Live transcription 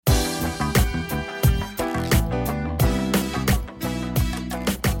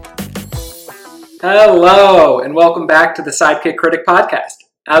Hello, and welcome back to the Sidekick Critic podcast.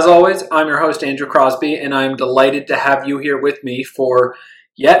 As always, I'm your host, Andrew Crosby, and I'm delighted to have you here with me for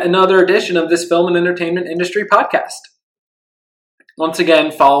yet another edition of this film and entertainment industry podcast. Once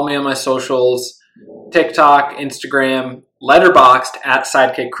again, follow me on my socials, TikTok, Instagram, Letterboxd at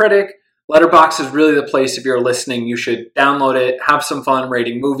Sidekick Critic. Letterboxd is really the place if you're listening. You should download it, have some fun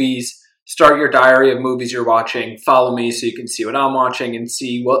rating movies, start your diary of movies you're watching, follow me so you can see what I'm watching and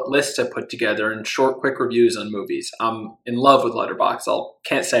see what lists I put together and short, quick reviews on movies. I'm in love with Letterboxd. I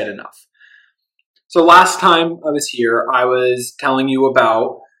can't say it enough. So last time I was here, I was telling you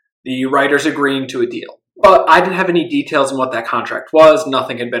about the writers agreeing to a deal. But I didn't have any details on what that contract was.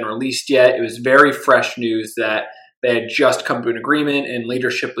 Nothing had been released yet. It was very fresh news that they had just come to an agreement and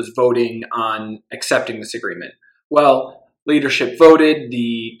leadership was voting on accepting this agreement. Well, leadership voted,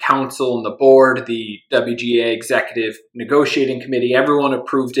 the council and the board, the WGA Executive Negotiating Committee, everyone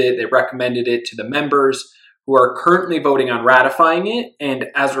approved it. They recommended it to the members who are currently voting on ratifying it. And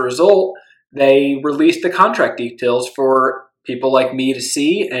as a result, they released the contract details for people like me to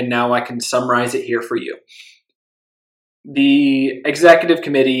see. And now I can summarize it here for you. The executive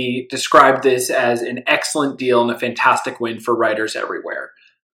committee described this as an excellent deal and a fantastic win for writers everywhere.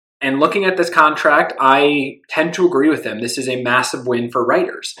 And looking at this contract, I tend to agree with them. This is a massive win for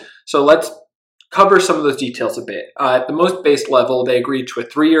writers. So let's cover some of those details a bit. At the most base level, they agreed to a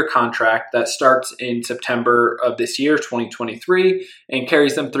 3-year contract that starts in September of this year, 2023, and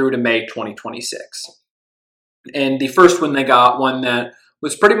carries them through to May 2026. And the first one they got, one that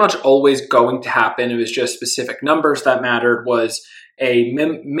was pretty much always going to happen, it was just specific numbers that mattered, was a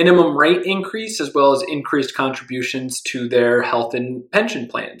minimum rate increase as well as increased contributions to their health and pension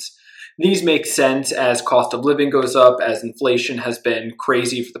plans. These make sense as cost of living goes up, as inflation has been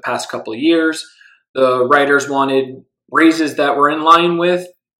crazy for the past couple of years. The writers wanted raises that were in line with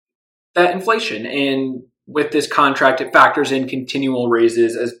that inflation. And with this contract, it factors in continual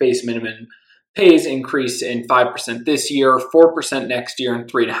raises as base minimum pays increase in 5% this year, 4% next year,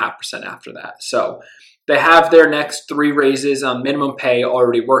 and 3.5% after that. So they have their next 3 raises on minimum pay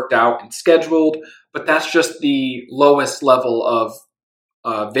already worked out and scheduled, but that's just the lowest level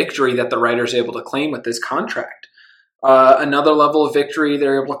of victory that the writers are able to claim with this contract. Another level of victory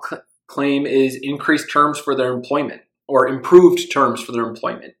they're able to claim is increased terms for their employment or improved terms for their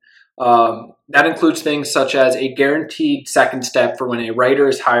employment. That includes things such as a guaranteed second step for when a writer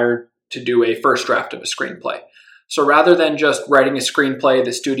is hired to do a first draft of a screenplay. So rather than just writing a screenplay,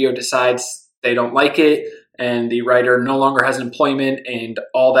 the studio decides they don't like it and the writer no longer has employment, and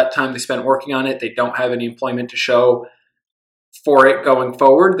all that time they spent working on it, they don't have any employment to show for it going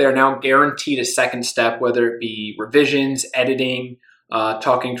forward. They're now guaranteed a second step, whether it be revisions, editing,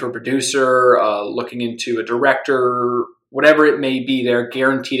 talking to a producer, looking into a director, whatever it may be. They're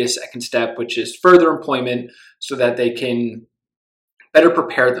guaranteed a second step, which is further employment so that they can better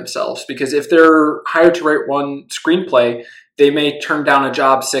prepare themselves. Because if they're hired to write one screenplay, they may turn down a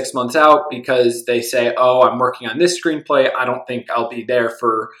job 6 months out because they say, oh, I'm working on this screenplay. I don't think I'll be there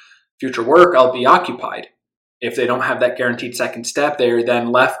for future work. I'll be occupied. If they don't have that guaranteed second step, they're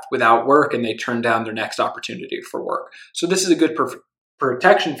then left without work and they turn down their next opportunity for work. So this is a good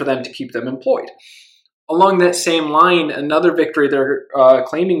protection for them to keep them employed. Along that same line, another victory they're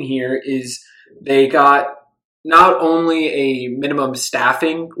claiming here is they got not only a minimum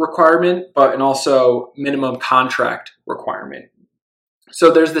staffing requirement, but an also minimum contract requirement. So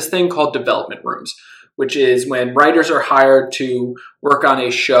there's this thing called development rooms, which is when writers are hired to work on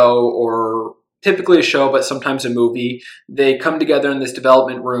a show, or typically a show, but sometimes a movie. They come together in this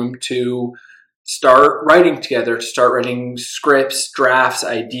development room to start writing together, to start writing scripts, drafts,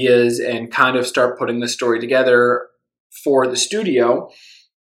 ideas, and kind of start putting the story together for the studio.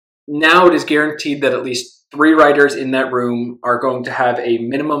 Now it is guaranteed that at least 3 writers in that room are going to have a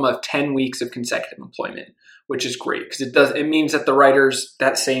minimum of 10 weeks of consecutive employment, which is great because it means that the writers,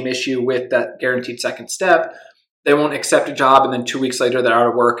 that same issue with that guaranteed second step, they won't accept a job and then 2 weeks later they're out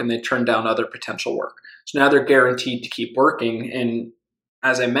of work and they turn down other potential work. So now they're guaranteed to keep working. And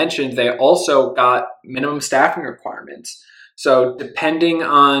as I mentioned, they also got minimum staffing requirements. So depending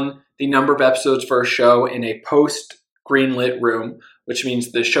on the number of episodes for a show in a post-greenlit room, which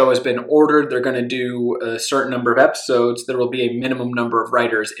means the show has been ordered, they're going to do a certain number of episodes, there will be a minimum number of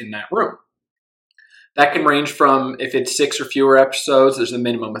writers in that room. That can range from, if it's 6 or fewer episodes, there's a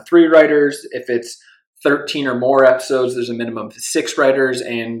minimum of 3 writers. If it's 13 or more episodes, there's a minimum of 6 writers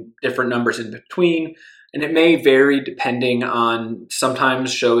and different numbers in between. And it may vary depending on,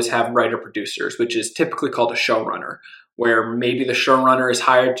 sometimes shows have writer-producers, which is typically called a showrunner, where maybe the showrunner is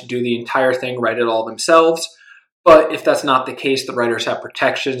hired to do the entire thing, write it all themselves. But if that's not the case, the writers have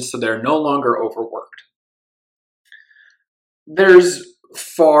protections, so they're no longer overworked. There's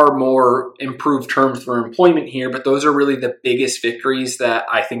far more improved terms for employment here, but those are really the biggest victories that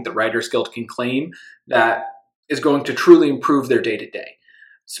I think the Writers Guild can claim that is going to truly improve their day-to-day.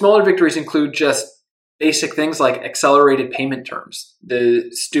 Smaller victories include just basic things like accelerated payment terms. The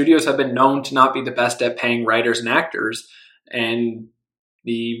studios have been known to not be the best at paying writers and actors, and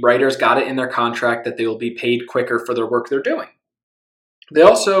the writers got it in their contract that they will be paid quicker for their work they're doing. They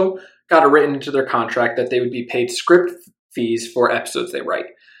also got it written into their contract that they would be paid script fees for episodes they write.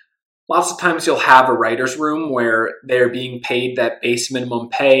 Lots of times you'll have a writer's room where they're being paid that base minimum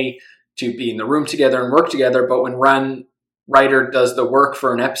pay to be in the room together and work together, but when one writer does the work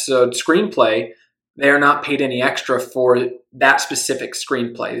for an episode screenplay, they're not paid any extra for that specific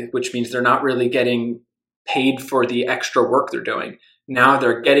screenplay, which means they're not really getting paid for the extra work they're doing. Now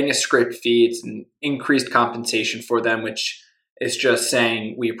they're getting a script fee. It's an increased compensation for them, which is just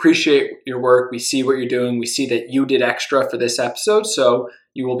saying, we appreciate your work. We see what you're doing. We see that you did extra for this episode, so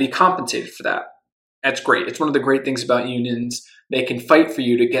you will be compensated for that. That's great. It's one of the great things about unions. They can fight for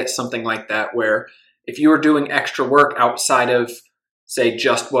you to get something like that, where if you are doing extra work outside of, say,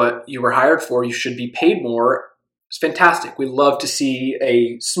 just what you were hired for, you should be paid more. It's fantastic. We love to see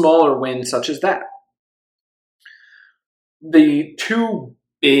a smaller win such as that. The two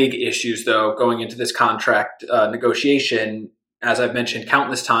big issues, though, going into this contract negotiation, as I've mentioned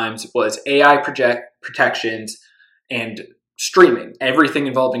countless times, was AI protections and streaming. Everything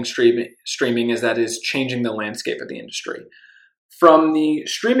involving streaming is changing the landscape of the industry. From the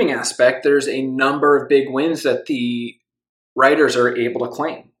streaming aspect, there's a number of big wins that the writers are able to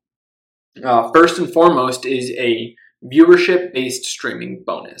claim. First and foremost is a viewership-based streaming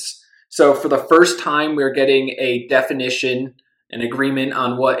bonus. So for the first time, we're getting a definition, an agreement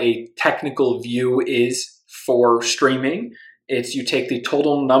on what a technical view is for streaming. It's you take the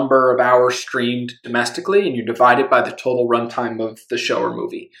total number of hours streamed domestically and you divide it by the total runtime of the show or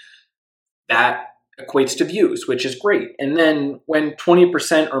movie. That equates to views, which is great. And then when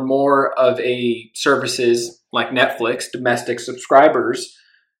 20% or more of a services like Netflix, domestic subscribers,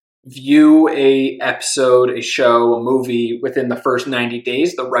 view a episode, a show, a movie within the first 90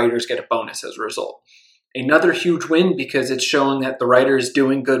 days, the writers get a bonus as a result. Another huge win because it's showing that the writer is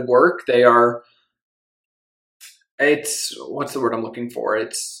doing good work. What's the word I'm looking for?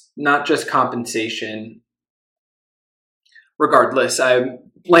 It's not just compensation. Regardless, I'm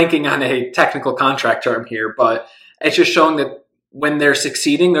blanking on a technical contract term here, but it's just showing that when they're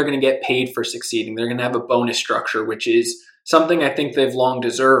succeeding, they're going to get paid for succeeding. They're going to have a bonus structure, which is something I think they've long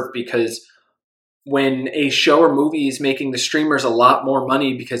deserved, because when a show or movie is making the streamers a lot more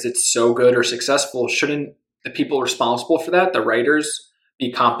money because it's so good or successful, shouldn't the people responsible for that, the writers,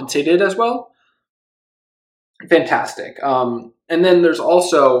 be compensated as well? Fantastic. And then there's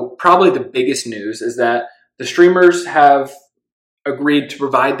also probably the biggest news is that the streamers have agreed to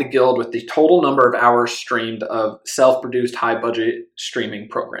provide the Guild with the total number of hours streamed of self-produced high-budget streaming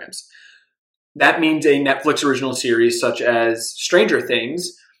programs. That means a Netflix original series such as Stranger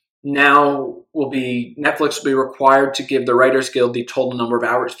Things now Netflix will be required to give the Writers Guild the total number of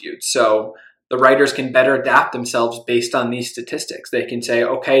hours viewed. So the writers can better adapt themselves based on these statistics. They can say,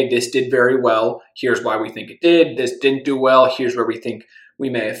 okay, this did very well. Here's why we think it did. This didn't do well. Here's where we think we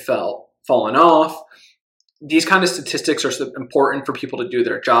may have fallen off. These kind of statistics are important for people to do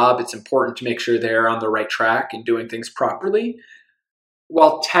their job. It's important to make sure they're on the right track and doing things properly.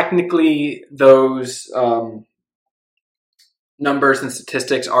 While technically those numbers and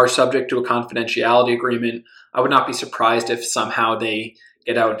statistics are subject to a confidentiality agreement, I would not be surprised if somehow they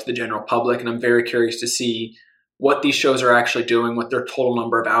get out to the general public, and I'm very curious to see what these shows are actually doing, what their total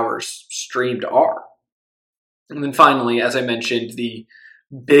number of hours streamed are. And then finally, as I mentioned, the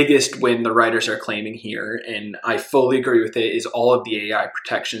biggest win the writers are claiming here, and I fully agree with it, is all of the AI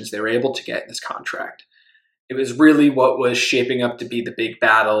protections they were able to get in this contract. It was really what was shaping up to be the big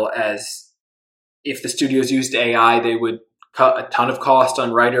battle, as if the studios used AI, they would cut a ton of cost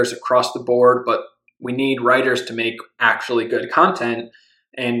on writers across the board, but we need writers to make actually good content.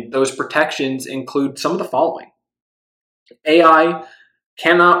 And those protections include some of the following. AI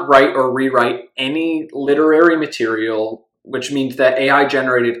cannot write or rewrite any literary material, which means that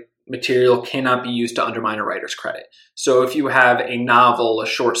AI-generated material cannot be used to undermine a writer's credit. So if you have a novel, a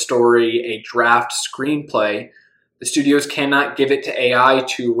short story, a draft screenplay, the studios cannot give it to AI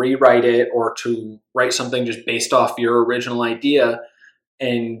to rewrite it or to write something just based off your original idea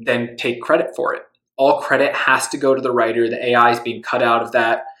and then take credit for it. All credit has to go to the writer. The AI is being cut out of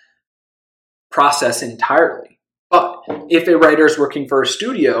that process entirely. But if a writer is working for a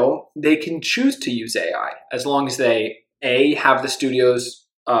studio, they can choose to use AI as long as they, A, have the studio's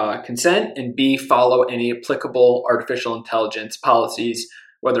consent, and B, follow any applicable artificial intelligence policies,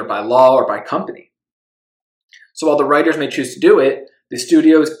 whether by law or by company. So while the writers may choose to do it, the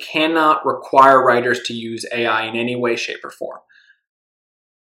studios cannot require writers to use AI in any way, shape, or form.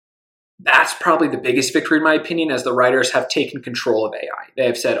 That's probably the biggest victory, in my opinion, as the writers have taken control of AI. They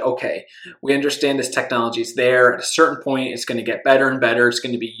have said, okay, we understand this technology is there. At a certain point, it's going to get better and better. It's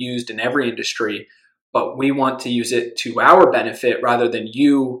going to be used in every industry, but we want to use it to our benefit rather than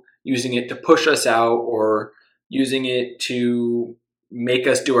you using it to push us out or using it to make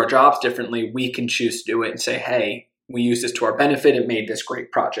us do our jobs differently. We can choose to do it and say, hey, we use this to our benefit and made this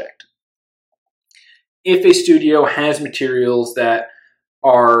great project. If a studio has materials that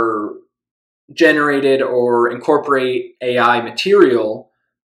are generated or incorporate AI material,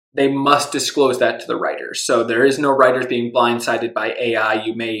 they must disclose that to the writers. So there is no writers being blindsided by AI.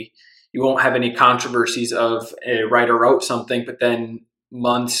 You won't have any controversies of a writer wrote something, but then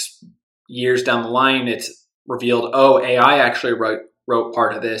months, years down the line, it's revealed, oh, AI actually wrote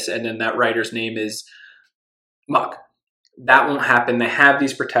part of this, and then that writer's name is muck. That won't happen. They have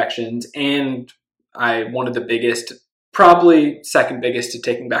these protections, and one of the biggest, probably second biggest to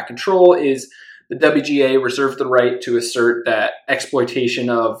taking back control, is the WGA reserved the right to assert that exploitation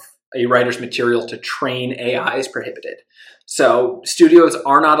of a writer's material to train AI is prohibited. So studios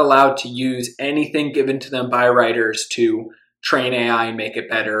are not allowed to use anything given to them by writers to train AI and make it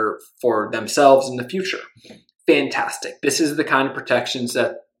better for themselves in the future. Fantastic. This is the kind of protections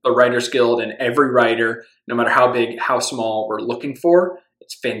that the Writers Guild and every writer, no matter how big, how small, we're looking for.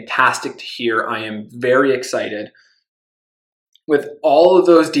 It's fantastic to hear. I am very excited. With all of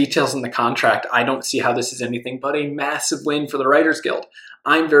those details in the contract, I don't see how this is anything but a massive win for the Writers Guild.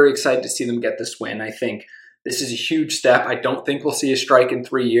 I'm very excited to see them get this win. I think this is a huge step. I don't think we'll see a strike in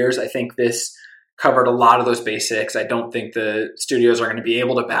 3 years. I think this covered a lot of those basics. I don't think the studios are going to be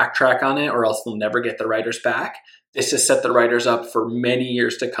able to backtrack on it, or else they'll never get the writers back. This has set the writers up for many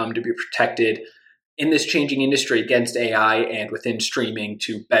years to come to be protected in this changing industry against AI and within streaming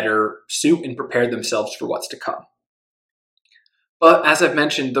to better suit and prepare themselves for what's to come. But as I've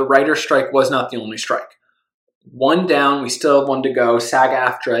mentioned, the writer's strike was not the only strike. One down, we still have one to go.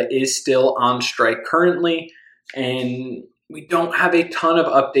 SAG-AFTRA is still on strike currently, and we don't have a ton of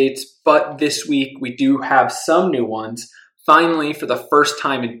updates, but this week we do have some new ones. Finally, for the first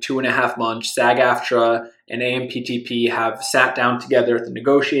time in 2.5 months, SAG-AFTRA and AMPTP have sat down together at the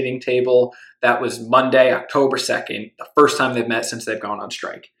negotiating table. That was Monday, October 2nd, the first time they've met since they've gone on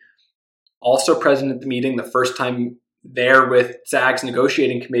strike. Also present at the meeting, the first time there with SAG's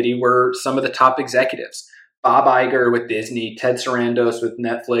negotiating committee, were some of the top executives. Bob Iger with Disney, Ted Sarandos with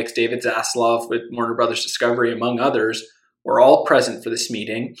Netflix, David Zaslav with Warner Brothers Discovery, among others, were all present for this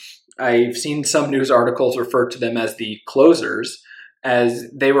meeting. I've seen some news articles refer to them as the closers,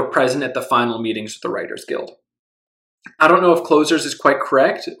 as they were present at the final meetings with the Writers Guild. I don't know if closers is quite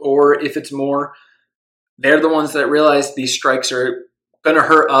correct, or if it's more they're the ones that realize these strikes are going to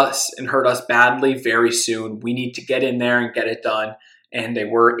hurt us and hurt us badly very soon. We need to get in there and get it done. And they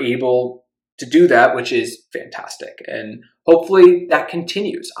were able to do that, which is fantastic. And hopefully that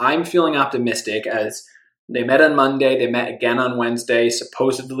continues. I'm feeling optimistic as they met on Monday. They met again on Wednesday.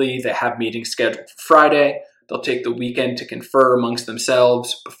 Supposedly they have meetings scheduled for Friday. They'll take the weekend to confer amongst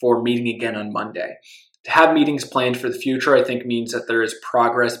themselves before meeting again on Monday. To have meetings planned for the future, I think, means that there is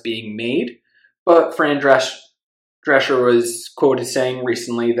progress being made. But Fran Drescher was quoted saying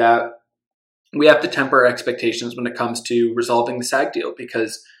recently that we have to temper our expectations when it comes to resolving the SAG deal,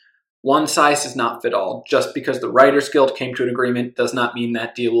 because one size does not fit all. Just because the Writers Guild came to an agreement does not mean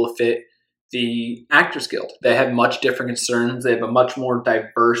that deal will fit the Actors Guild. They have much different concerns. They have a much more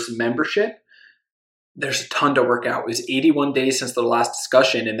diverse membership. There's a ton to work out. It was 81 days since the last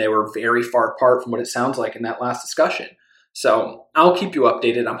discussion, and they were very far apart from what it sounds like in that last discussion. So I'll keep you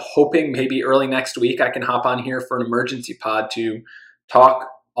updated. I'm hoping maybe early next week I can hop on here for an emergency pod to talk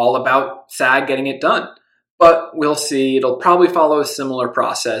all about SAG getting it done. But we'll see. It'll probably follow a similar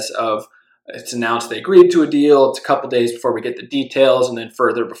process of it's announced they agreed to a deal. It's a couple days before we get the details, and then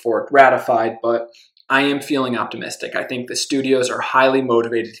further before it's ratified. But I am feeling optimistic. I think the studios are highly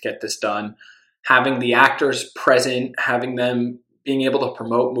motivated to get this done. Having the actors present, having them being able to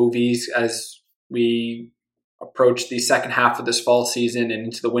promote movies as we approach the second half of this fall season and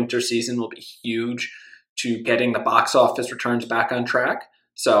into the winter season will be huge to getting the box office returns back on track.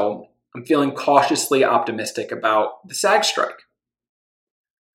 So I'm feeling cautiously optimistic about the SAG strike.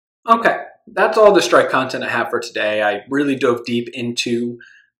 Okay, that's all the strike content I have for today. I really dove deep into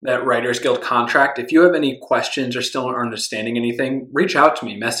that Writers Guild contract. If you have any questions or still aren't understanding anything, reach out to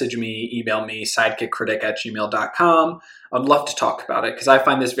me, message me, email me, sidekickcritic@gmail.com. I'd love to talk about it because I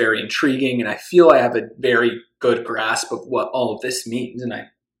find this very intriguing and I feel I have a very good grasp of what all of this means. And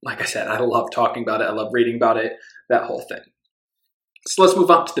like I said, I love talking about it. I love reading about it, that whole thing. So let's move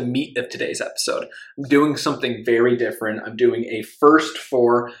on to the meat of today's episode. I'm doing something very different. I'm doing a first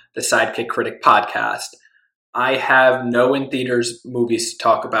for the Sidekick Critic podcast. I have no in-theaters movies to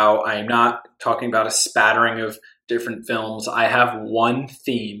talk about. I am not talking about a spattering of different films. I have one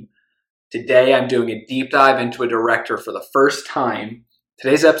theme. Today, I'm doing a deep dive into a director for the first time.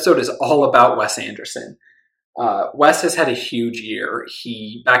 Today's episode is all about Wes Anderson. Wes has had a huge year.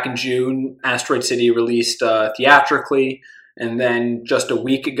 Back in June, Asteroid City released theatrically, and then just a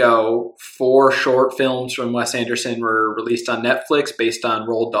week ago, 4 short films from Wes Anderson were released on Netflix based on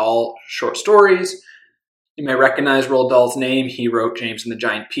Roald Dahl short stories. You may recognize Roald Dahl's name. He wrote James and the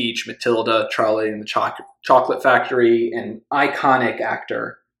Giant Peach, Matilda, Charlie and the Chocolate Factory, an iconic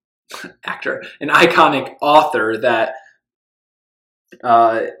an iconic author that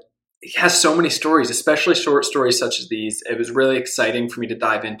has so many stories, especially short stories such as these. It was really exciting for me to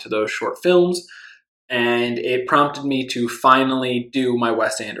dive into those short films, and it prompted me to finally do my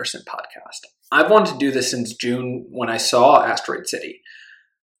Wes Anderson podcast. I've wanted to do this since June when I saw Asteroid City.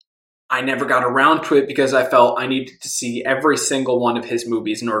 I never got around to it because I felt I needed to see every single one of his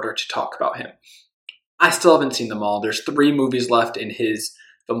movies in order to talk about him. I still haven't seen them all. There's 3 movies left in his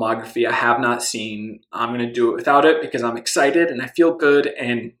filmography I have not seen. I'm going to do it without it because I'm excited and I feel good,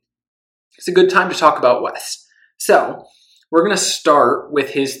 and it's a good time to talk about Wes. So, we're going to start with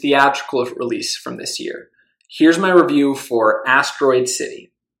his theatrical release from this year. Here's my review for Asteroid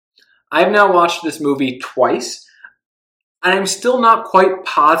City. I have now watched this movie twice, and I'm still not quite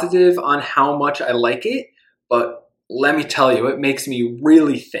positive on how much I like it, but let me tell you, it makes me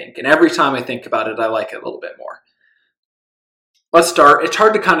really think. And every time I think about it, I like it a little bit more. Let's start. It's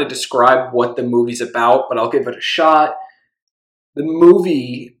hard to kind of describe what the movie's about, but I'll give it a shot.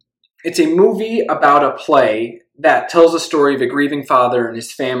 It's a movie about a play that tells the story of a grieving father and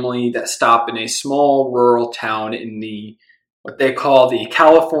his family that stop in a small rural town in what they call the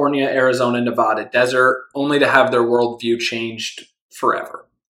California, Arizona, Nevada desert, only to have their worldview changed forever.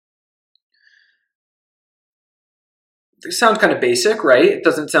 It sounds kind of basic, right? It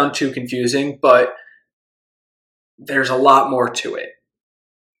doesn't sound too confusing, but there's a lot more to it.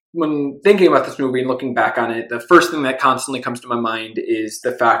 When thinking about this movie and looking back on it, the first thing that constantly comes to my mind is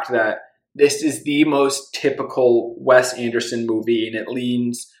the fact that this is the most typical Wes Anderson movie, and it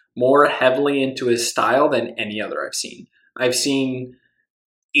leans more heavily into his style than any other I've seen. I've seen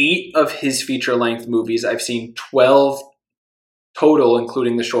 8 of his feature-length movies. I've seen 12 total,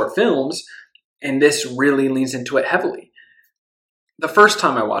 including the short films, and this really leans into it heavily. The first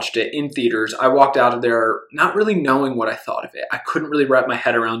time I watched it in theaters, I walked out of there not really knowing what I thought of it. I couldn't really wrap my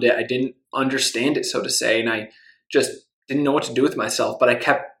head around it. I didn't understand it, so to say, and I just didn't know what to do with myself, but I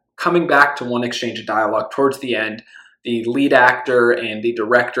kept coming back to one exchange of dialogue towards the end. The lead actor and the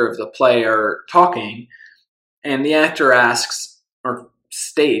director of the play are talking, and the actor asks, or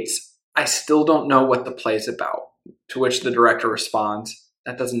states, "I still don't know what the play's about." To which the director responds,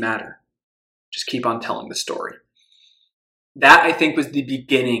 "That doesn't matter. Just keep on telling the story." That, I think, was the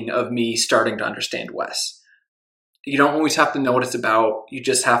beginning of me starting to understand Wes. You don't always have to know what it's about. You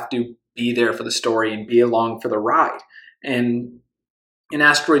just have to be there for the story and be along for the ride. And in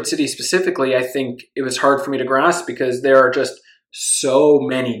Asteroid City specifically, I think it was hard for me to grasp because there are just so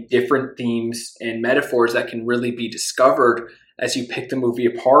many different themes and metaphors that can really be discovered as you pick the movie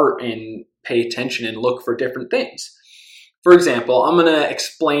apart and pay attention and look for different things. For example, I'm going to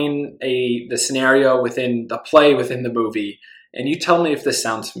explain the scenario within the play within the movie, and you tell me if this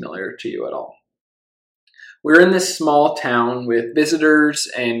sounds familiar to you at all. We're in this small town with visitors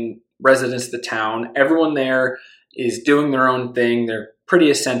and residents of the town. Everyone there is doing their own thing. They're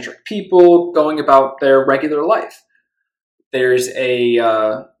pretty eccentric people going about their regular life. There's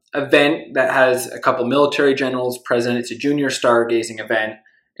a event that has a couple military generals present. It's a junior stargazing event.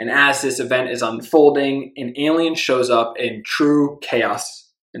 And as this event is unfolding, an alien shows up and true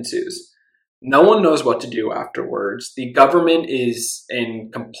chaos ensues. No one knows what to do afterwards. The government is in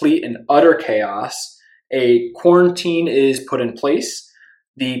complete and utter chaos. A quarantine is put in place.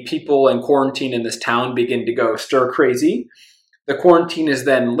 The people in quarantine in this town begin to go stir crazy. The quarantine is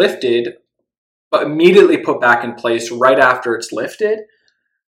then lifted, but immediately put back in place right after it's lifted.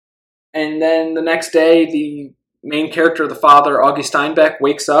 And then the next day, the main character, the father, Augie Steinbeck,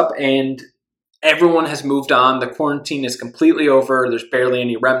 wakes up and everyone has moved on. The quarantine is completely over. There's barely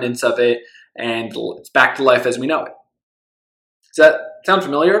any remnants of it, and it's back to life as we know it. Does that sound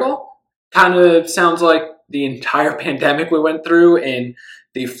familiar at all? Kind of sounds like the entire pandemic we went through, and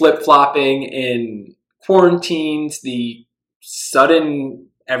the flip-flopping in quarantines, the sudden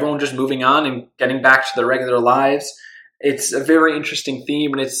everyone just moving on and getting back to their regular lives. It's a very interesting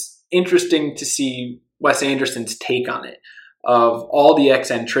theme, and it's interesting to see Wes Anderson's take on it, of all the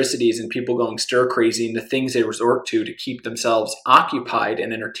eccentricities and people going stir crazy and the things they resort to keep themselves occupied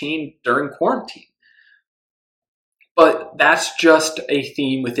and entertained during quarantine. But that's just a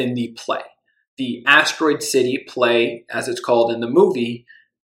theme within the play. The Asteroid City play, as it's called in the movie,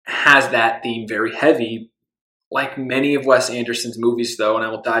 has that theme very heavy. Like many of Wes Anderson's movies, though, and I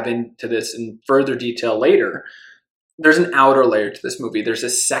will dive into this in further detail later, there's an outer layer to this movie. There's a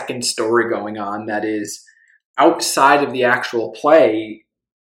second story going on that is outside of the actual play.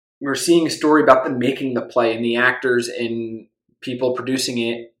 We're seeing a story about them making the play and the actors and people producing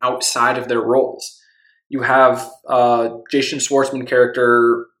it outside of their roles. You have Jason Schwartzman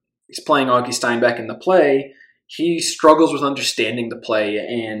character, he's playing Augie Steinbeck in the play. He struggles with understanding the play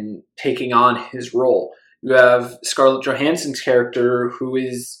and taking on his role. You have Scarlett Johansson's character who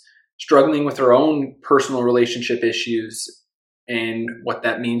is struggling with her own personal relationship issues and what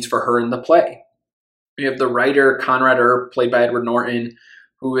that means for her in the play. You have the writer, Conrad Earp, played by Edward Norton,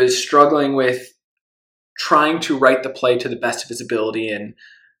 who is struggling with trying to write the play to the best of his ability and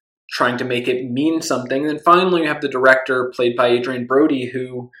trying to make it mean something. And then finally, you have the director, played by Adrian Brody,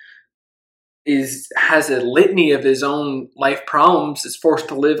 who has a litany of his own life problems, is forced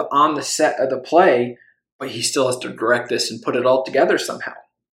to live on the set of the play, but he still has to direct this and put it all together somehow.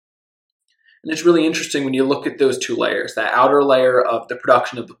 And it's really interesting when you look at those two layers, that outer layer of the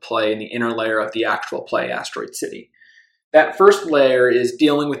production of the play and the inner layer of the actual play, Asteroid City. That first layer is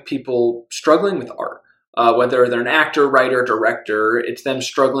dealing with people struggling with art. Whether they're an actor, writer, director, it's them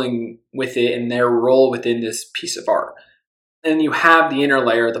struggling with it and their role within this piece of art. And you have the inner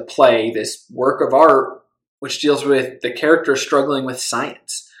layer, the play, this work of art, which deals with the character struggling with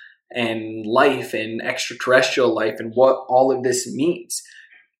science and life and extraterrestrial life and what all of this means.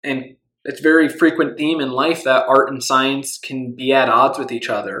 And it's a very frequent theme in life that art and science can be at odds with each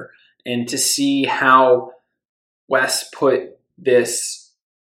other. And to see how Wes put this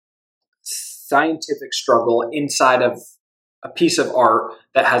scientific struggle inside of a piece of art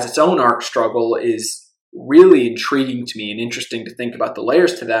that has its own art struggle is really intriguing to me and interesting to think about the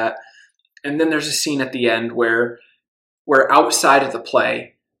layers to that. And then there's a scene at the end where we're outside of the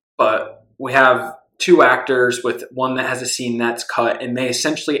play, but we have two actors with one that has a scene that's cut, and they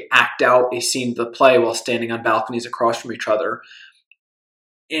essentially act out a scene of the play while standing on balconies across from each other.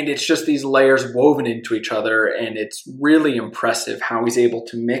 And it's just these layers woven into each other, and it's really impressive how he's able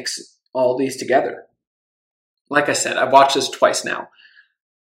to mix all these together. Like I said, I've watched this twice now.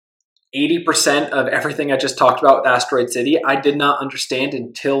 80% of everything I just talked about with Asteroid City, I did not understand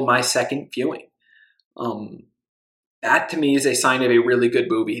until my second viewing. That to me is a sign of a really good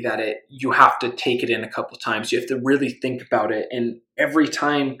movie, that you have to take it in a couple times. You have to really think about it. And every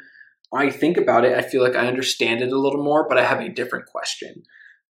time I think about it, I feel like I understand it a little more, but I have a different question.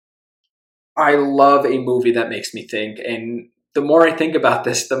 I love a movie that makes me think, and the more I think about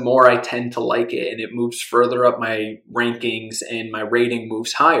this, the more I tend to like it, and it moves further up my rankings and my rating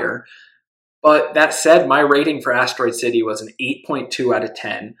moves higher. But that said, my rating for Asteroid City was an 8.2 out of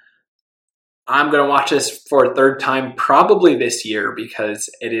 10. I'm going to watch this for a third time probably this year because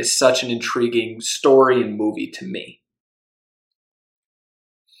it is such an intriguing story and movie to me.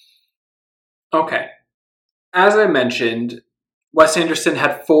 Okay. As I mentioned, Wes Anderson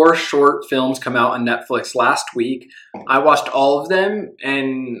had 4 short films come out on Netflix last week. I watched all of them,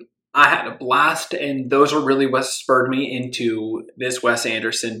 and I had a blast, and those are really what spurred me into this Wes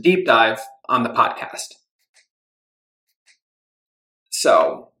Anderson deep dive on the podcast.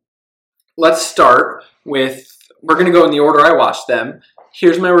 So, let's start with, we're going to go in the order I watched them.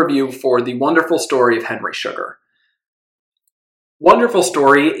 Here's my review for The Wonderful Story of Henry Sugar. Wonderful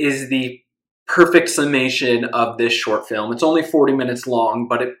Story is the perfect summation of this short film. It's only 40 minutes long,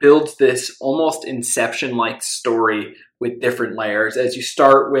 but it builds this almost Inception-like story with different layers. As you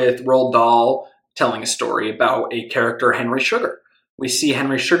start with Roald Dahl telling a story about a character, Henry Sugar. We see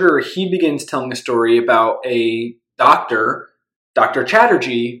Henry Sugar, he begins telling a story about a doctor, Dr.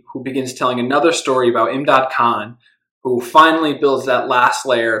 Chatterjee, who begins telling another story about Imdad Khan, who finally builds that last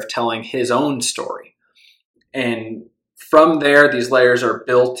layer of telling his own story. And from there, these layers are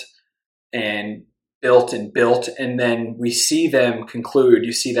built and built and built, and then we see them conclude.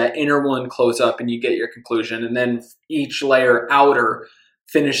 You see that inner one close up and you get your conclusion, and then each layer outer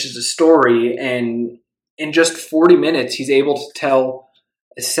finishes the story, and in just 40 minutes he's able to tell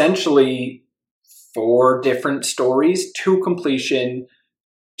essentially 4 different stories to completion,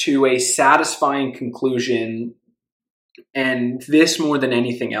 to a satisfying conclusion. And this, more than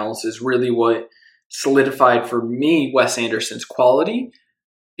anything else, is really what solidified for me Wes Anderson's quality,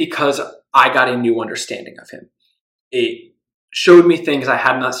 because I got a new understanding of him. It showed me things I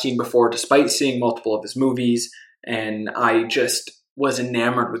had not seen before, despite seeing multiple of his movies, and I just was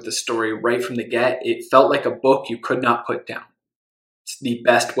enamored with the story right from the get. It felt like a book you could not put down. It's the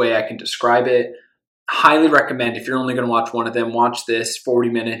best way I can describe it. Highly recommend, if you're only going to watch one of them, watch this. 40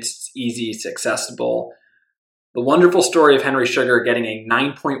 minutes, it's easy, it's accessible. The Wonderful Story of Henry Sugar getting a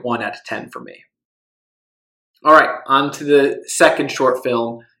 9.1 out of 10 for me. All right, on to the second short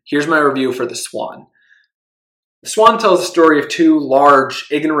film. Here's my review for The Swan. The Swan tells the story of 2 large,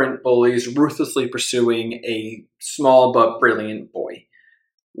 ignorant bullies ruthlessly pursuing a small but brilliant boy.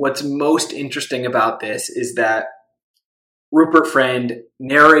 What's most interesting about this is that Rupert Friend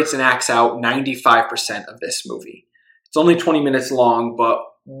narrates and acts out 95% of this movie. It's only 20 minutes long, but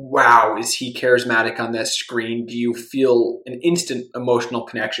wow, is he charismatic on that screen. Do you feel an instant emotional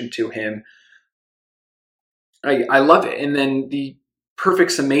connection to him? I love it. And then the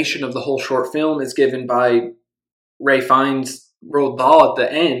perfect summation of the whole short film is given by Ray Fiennes' Roald Dahl at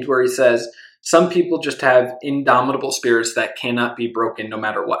the end, where he says, some people just have indomitable spirits that cannot be broken no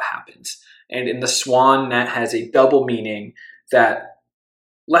matter what happens. And in The Swan, that has a double meaning that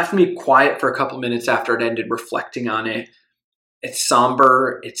left me quiet for a couple minutes after it ended, reflecting on it. It's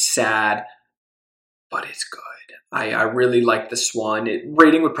somber, it's sad, but it's good. I really like The Swan.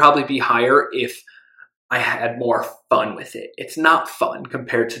 Rating would probably be higher if I had more fun with it. It's not fun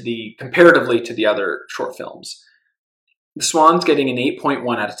comparatively to the other short films. The Swan's getting an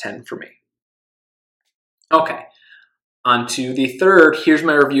 8.1 out of 10 for me. Okay, on to the third. Here's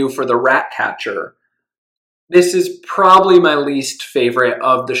my review for The Ratcatcher. This is probably my least favorite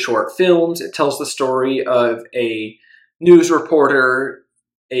of the short films. It tells the story of a news reporter,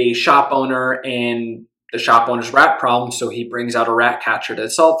 a shop owner, and the shop owner's rat problem, so he brings out a rat catcher to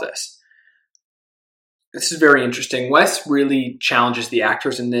solve this. This is very interesting. Wes really challenges the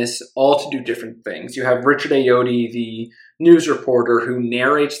actors in this all to do different things. You have Richard Ayoade, the news reporter, who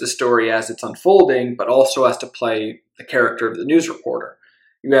narrates the story as it's unfolding, but also has to play the character of the news reporter.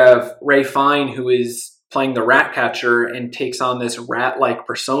 You have Ray Fiennes, who is playing the rat catcher and takes on this rat-like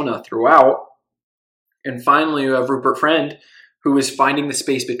persona throughout. And finally, you have Rupert Friend, who is finding the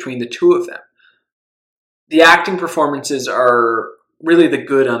space between the two of them. The acting performances are really the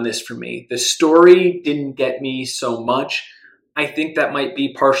good on this for me. The story didn't get me so much. I think that might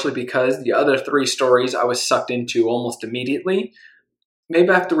be partially because the other 3 stories I was sucked into almost immediately. Maybe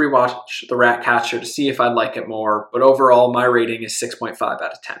I have to rewatch The Ratcatcher to see if I'd like it more, but overall my rating is 6.5 out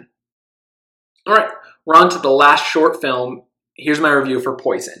of 10. All right, we're on to the last short film. Here's my review for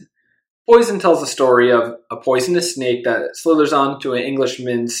Poison. Poison tells the story of a poisonous snake that slithers onto an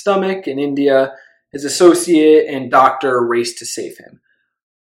Englishman's stomach in India. His associate and doctor race to save him.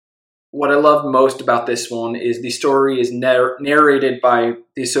 What I love most about this one is the story is narrated by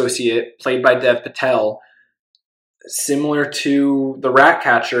the associate, played by Dev Patel, similar to The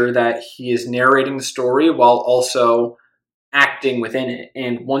Ratcatcher, that he is narrating the story while also acting within it.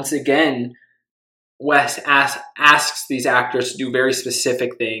 And once again, Wes asks these actors to do very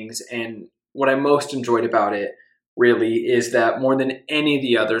specific things, and what I most enjoyed about it really is that more than any of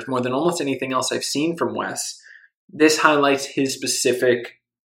the others, more than almost anything else I've seen from Wes, this highlights his specific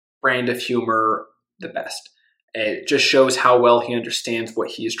brand of humor the best. It just shows how well he understands what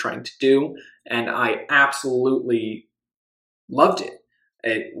he is trying to do, and I absolutely loved it.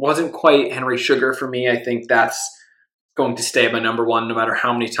 It wasn't quite Henry Sugar for me. I think that's going to stay my number one no matter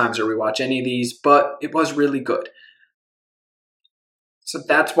how many times I rewatch any of these, but it was really good. So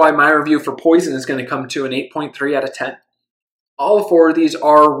that's why my review for Poison is going to come to an 8.3 out of 10. All 4 of these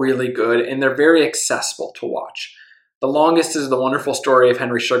are really good, and they're very accessible to watch. The longest is The Wonderful Story of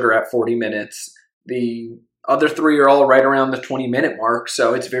Henry Sugar at 40 minutes. The other 3 are all right around the 20-minute mark,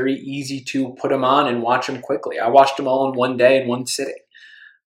 so it's very easy to put them on and watch them quickly. I watched them all in one day in one sitting.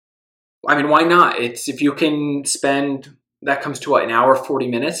 I mean, why not? It's if you can spend, that comes to what, an hour, 40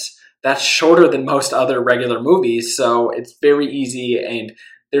 minutes? That's shorter than most other regular movies, so it's very easy, and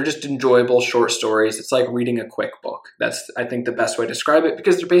they're just enjoyable short stories. It's like reading a quick book. That's, I think, the best way to describe it,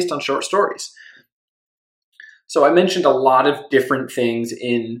 because they're based on short stories. So I mentioned a lot of different things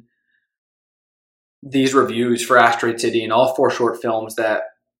in these reviews for Asteroid City and all 4 short films that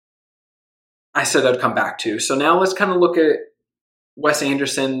I said I'd come back to. So now let's kind of look at Wes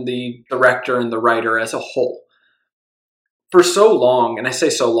Anderson, the director and the writer, as a whole. For so long, and I say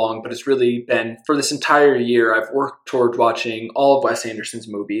so long, but it's really been for this entire year, I've worked towards watching all of Wes Anderson's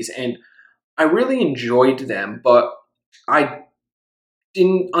movies, and I really enjoyed them, but I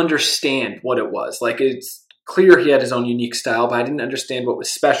didn't understand what it was. Like, it's clear he had his own unique style, but I didn't understand what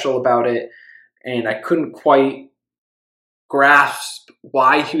was special about it, and I couldn't quite grasp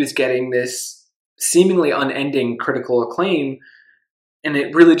why he was getting this seemingly unending critical acclaim, and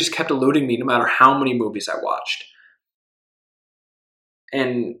it really just kept eluding me no matter how many movies I watched.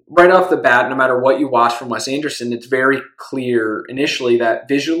 And right off the bat, no matter what you watch from Wes Anderson, it's very clear initially that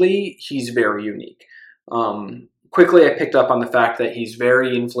visually he's very unique. Quickly, I picked up on the fact that he's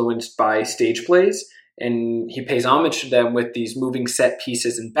very influenced by stage plays, and he pays homage to them with these moving set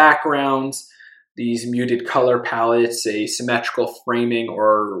pieces and backgrounds, these muted color palettes, a symmetrical framing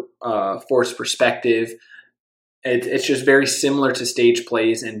or forced perspective. It's just very similar to stage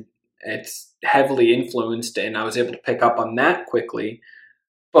plays, and it's heavily influenced, and I was able to pick up on that quickly.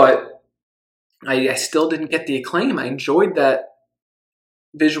 But I still didn't get the acclaim. I enjoyed that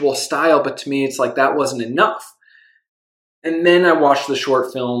visual style, but to me, it's like that wasn't enough. And then I watched the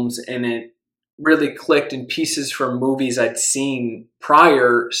short films, and it really clicked, and pieces from movies I'd seen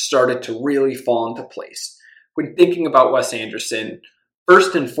prior started to really fall into place. When thinking about Wes Anderson,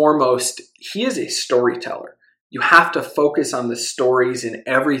 first and foremost, he is a storyteller. You have to focus on the stories in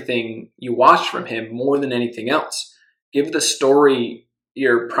everything you watch from him more than anything else. Give the story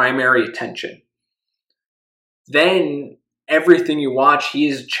your primary attention. Then everything you watch, he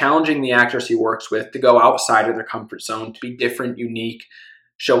is challenging the actors he works with to go outside of their comfort zone, to be different, unique,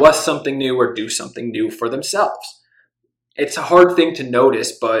 show us something new, or do something new for themselves. It's a hard thing to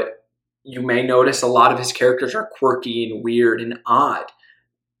notice, but you may notice a lot of his characters are quirky and weird and odd.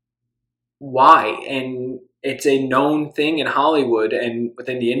 Why? And it's a known thing in Hollywood and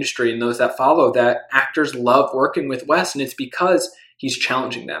within the industry and those that follow that actors love working with Wes, and it's because he's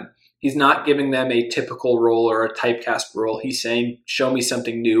challenging them. He's not giving them a typical role or a typecast role. He's saying, show me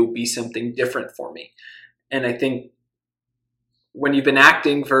something new, be something different for me. And I think when you've been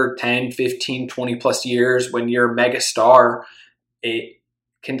acting for 10, 15, 20 plus years, when you're a mega star, it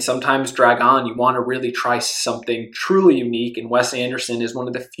can sometimes drag on. You want to really try something truly unique. And Wes Anderson is one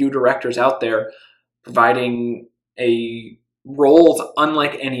of the few directors out there providing a role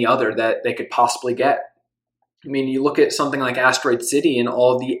unlike any other that they could possibly get. I mean, you look at something like Asteroid City and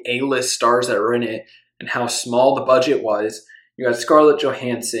all the A-list stars that were in it and how small the budget was. You got Scarlett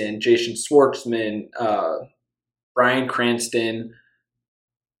Johansson, Jason Schwartzman, Bryan Cranston,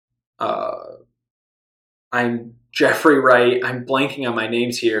 I'm Jeffrey Wright. I'm blanking on my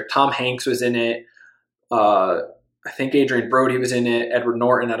names here. Tom Hanks was in it. I think Adrian Brody was in it. Edward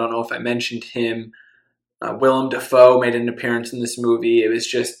Norton, I don't know if I mentioned him. Willem Dafoe made an appearance in this movie. It was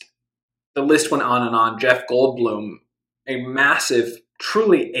just, the list went on and on. Jeff Goldblum, a massive,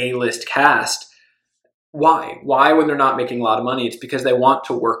 truly A-list cast. Why? Why when they're not making a lot of money? It's because they want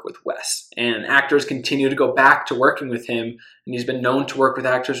to work with Wes. And actors continue to go back to working with him. And he's been known to work with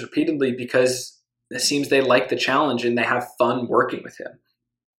actors repeatedly because it seems they like the challenge and they have fun working with him.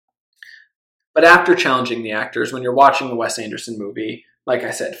 But after challenging the actors, when you're watching the Wes Anderson movie, like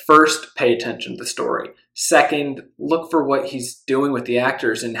I said, first, pay attention to the story. Second, look for what he's doing with the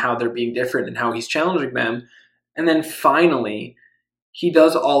actors and how they're being different and how he's challenging them. And then finally, he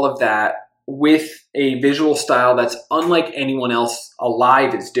does all of that with a visual style that's unlike anyone else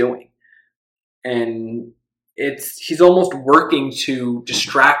alive is doing. And he's almost working to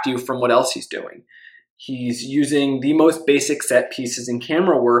distract you from what else he's doing. He's using the most basic set pieces and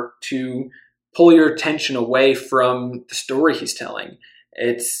camera work to pull your attention away from the story he's telling.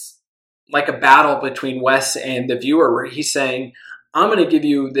 It's like a battle between Wes and the viewer where he's saying, I'm going to give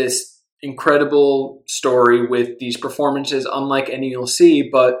you this incredible story with these performances unlike any you'll see,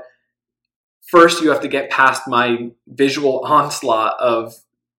 but first you have to get past my visual onslaught of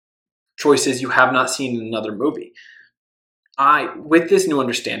choices you have not seen in another movie. With this new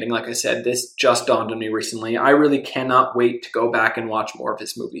understanding, like I said, this just dawned on me recently. I really cannot wait to go back and watch more of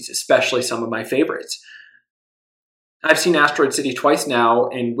his movies, especially some of my favorites. I've seen Asteroid City twice now,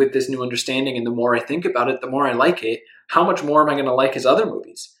 and with this new understanding, and the more I think about it, the more I like it. How much more am I going to like his other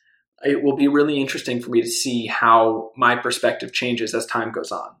movies? It will be really interesting for me to see how my perspective changes as time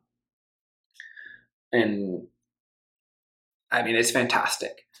goes on. And I mean, it's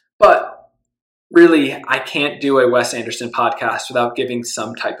fantastic. But really, I can't do a Wes Anderson podcast without giving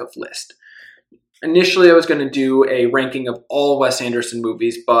some type of list. Initially, I was going to do a ranking of all Wes Anderson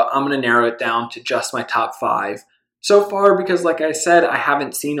movies, but I'm going to narrow it down to just my top 5 so far because, like I said, I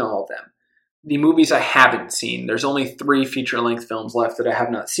haven't seen all of them. The movies I haven't seen, there's only 3 feature-length films left that I have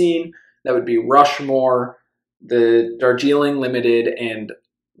not seen. That would be Rushmore, The Darjeeling Limited, and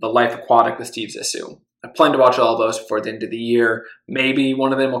The Life Aquatic with Steve Zissou. I plan to watch all those before the end of the year. Maybe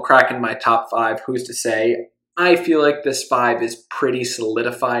one of them will crack in my top 5. Who's to say? I feel like this 5 is pretty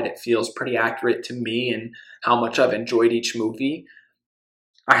solidified. It feels pretty accurate to me and how much I've enjoyed each movie.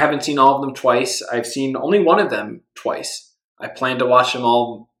 I haven't seen all of them twice. I've seen only one of them twice. I plan to watch them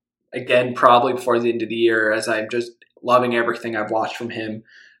all again probably before the end of the year, as I'm just loving everything I've watched from him.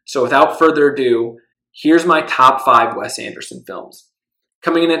 So without further ado, here's my top 5 Wes Anderson films.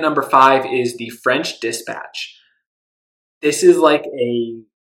 Coming in at number 5 is The French Dispatch. This is like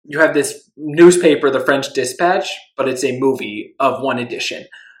you have this newspaper, The French Dispatch, but it's a movie of one edition.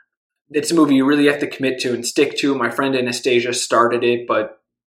 It's a movie you really have to commit to and stick to. My friend Anastasia started it, but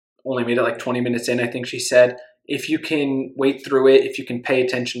only made it like 20 minutes in, I think she said. If you can wait through it, if you can pay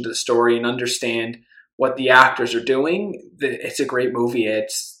attention to the story and understand what the actors are doing, it's a great movie.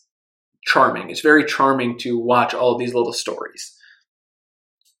 It's charming. It's very charming to watch all of these little stories.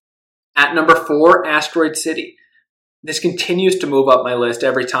 At number 4, Asteroid City. This continues to move up my list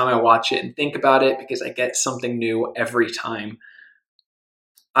every time I watch it and think about it because I get something new every time.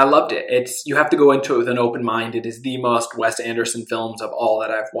 I loved it. You have to go into it with an open mind. It is the most Wes Anderson films of all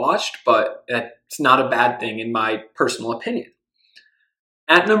that I've watched, but it's not a bad thing in my personal opinion.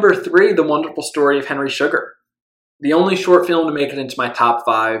 At number 3, The Wonderful Story of Henry Sugar. The only short film to make it into my top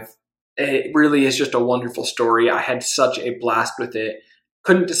 5. It really is just a wonderful story. I had such a blast with it.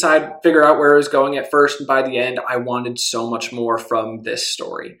 Couldn't figure out where it was going at first, and by the end, I wanted so much more from this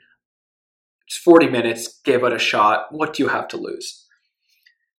story. It's 40 minutes, give it a shot. What do you have to lose?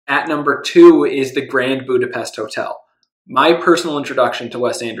 At number 2 is The Grand Budapest Hotel. My personal introduction to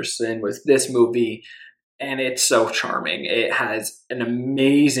Wes Anderson was this movie, and it's so charming. It has an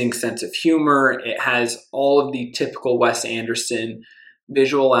amazing sense of humor. It has all of the typical Wes Anderson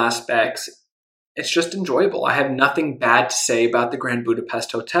visual aspects. It's just enjoyable. I have nothing bad to say about The Grand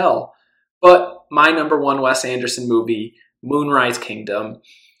Budapest Hotel, but my number 1 Wes Anderson movie, Moonrise Kingdom,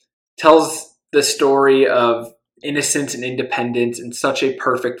 tells the story of innocence and independence in such a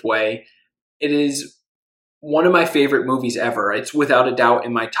perfect way. It is one of my favorite movies ever. It's without a doubt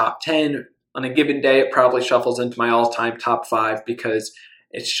in my top 10. On a given day, it probably shuffles into my all-time top 5 because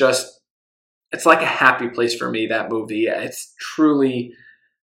it's like a happy place for me, that movie. It's truly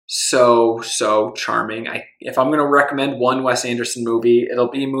so charming. If I'm going to recommend one Wes Anderson movie, it'll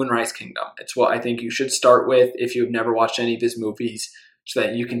be Moonrise Kingdom. It's what I think you should start with if you've never watched any of his movies, so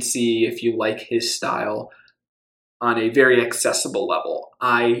that you can see if you like his style on a very accessible level.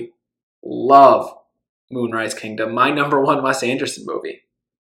 I love Moonrise Kingdom, my number 1 Wes Anderson movie.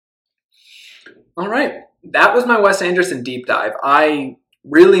 All right, that was my Wes Anderson deep dive. I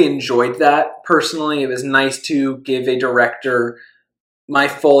really enjoyed that personally. It was nice to give a director my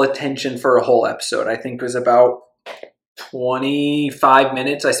full attention for a whole episode. I think it was about 25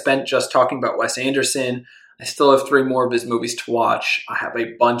 minutes I spent just talking about Wes Anderson. I still have 3 more of his movies to watch. I have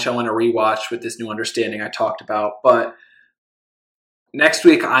a bunch I want to rewatch with this new understanding I talked about. But next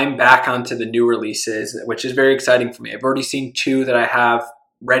week, I'm back onto the new releases, which is very exciting for me. I've already seen 2 that I have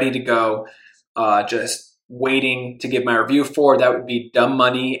ready to go, just waiting to give my review for. That would be Dumb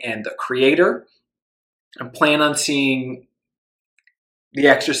Money and The Creator. I plan on seeing The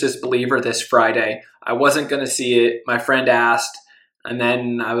Exorcist Believer this Friday. I wasn't going to see it. My friend asked, and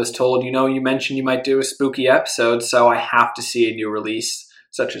then I was told, you mentioned you might do a spooky episode, so I have to see a new release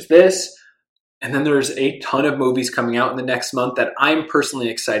such as this. And then there's a ton of movies coming out in the next month that I'm personally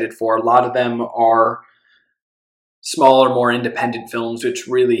excited for. A lot of them are smaller, more independent films, which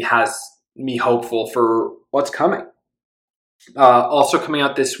really has me hopeful for what's coming. Also coming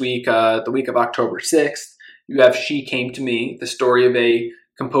out this week, the week of October 6th, you have She Came to Me, the story of a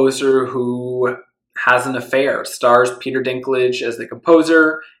composer who has an affair. Stars Peter Dinklage as the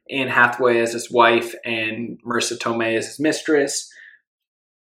composer, Anne Hathaway as his wife, and Marissa Tomei as his mistress.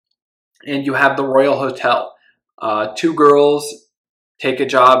 And you have The Royal Hotel. 2 girls take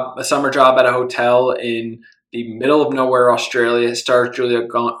a summer job at a hotel in the middle of nowhere, Australia. It stars Julia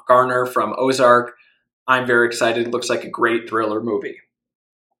Garner from Ozark. I'm very excited. It looks like a great thriller movie.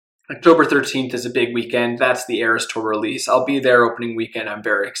 October 13th is a big weekend. That's the Eras Tour release. I'll be there opening weekend. I'm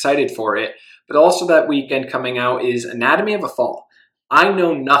very excited for it. But also that weekend coming out is Anatomy of a Fall. I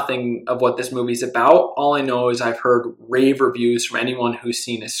know nothing of what this movie's about. All I know is I've heard rave reviews from anyone who's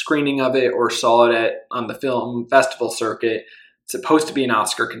seen a screening of it or saw it on the film festival circuit. It's supposed to be an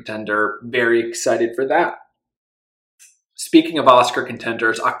Oscar contender. Very excited for that. Speaking of Oscar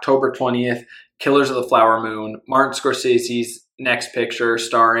contenders, October 20th, Killers of the Flower Moon, Martin Scorsese's next picture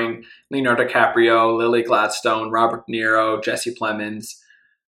starring Leonardo DiCaprio, Lily Gladstone, Robert De Niro, Jesse Plemons.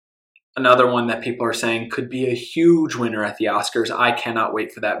 another one that people are saying could be a huge winner at the Oscars. I cannot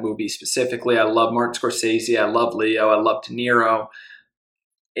wait for that movie specifically. I love Martin Scorsese. I love Leo. I love De Niro.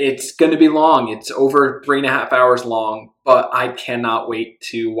 It's going to be long. It's over 3.5 hours long, but I cannot wait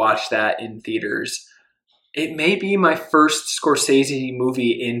to watch that in theaters. It may be my first Scorsese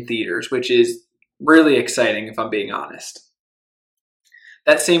movie in theaters, which is really exciting if I'm being honest.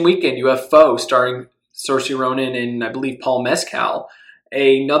 That same weekend, you have Foe starring Saoirse Ronan and I believe Paul Mescal,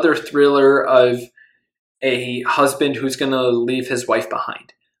 another thriller of a husband who's going to leave his wife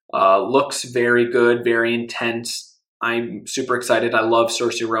behind. Looks very good, very intense. I'm super excited. I love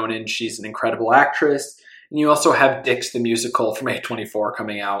Saoirse Ronan. She's an incredible actress. And you also have Dix the Musical from A24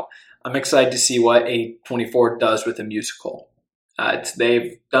 coming out. I'm excited to see what A24 does with a musical.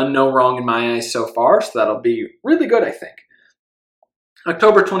 They've done no wrong in my eyes so far, so that'll be really good, I think.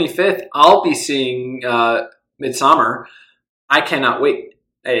 October 25th, I'll be seeing Midsommar. I cannot wait.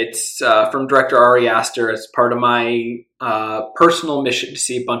 It's from director Ari Aster. It's part of my personal mission to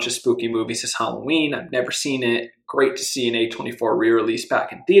see a bunch of spooky movies this Halloween. I've never seen it. Great to see an A24 re-release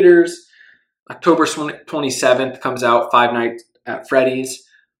back in theaters. October 27th comes out Five Nights at Freddy's.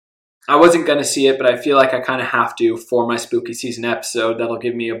 I wasn't going to see it, but I feel like I kind of have to for my spooky season episode. That'll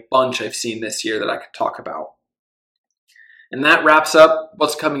give me a bunch I've seen this year that I could talk about. And that wraps up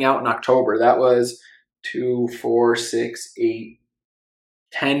what's coming out in October. That was 2, 4, 6, 8,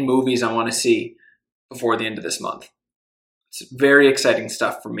 10 movies I want to see before the end of this month. It's very exciting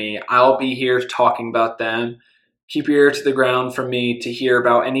stuff for me. I'll be here talking about them. Keep your ear to the ground for me to hear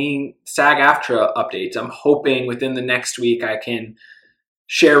about any SAG-AFTRA updates. I'm hoping within the next week I can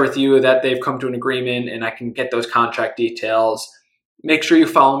share with you that they've come to an agreement and I can get those contract details. Make sure you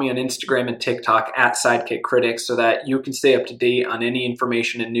follow me on Instagram and TikTok at Sidekick Critic so that you can stay up to date on any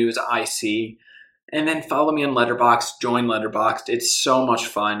information and news I see. And then follow me on Letterboxd, join Letterboxd. It's so much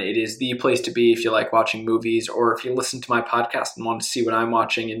fun. It is the place to be if you like watching movies or if you listen to my podcast and want to see what I'm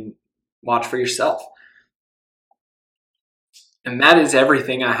watching and watch for yourself. And that is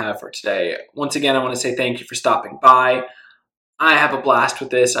everything I have for today. Once again, I want to say thank you for stopping by. I have a blast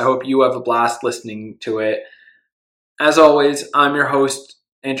with this. I hope you have a blast listening to it. As always, I'm your host,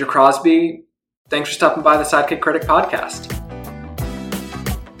 Andrew Crosby. Thanks for stopping by the Sidekick Critic podcast.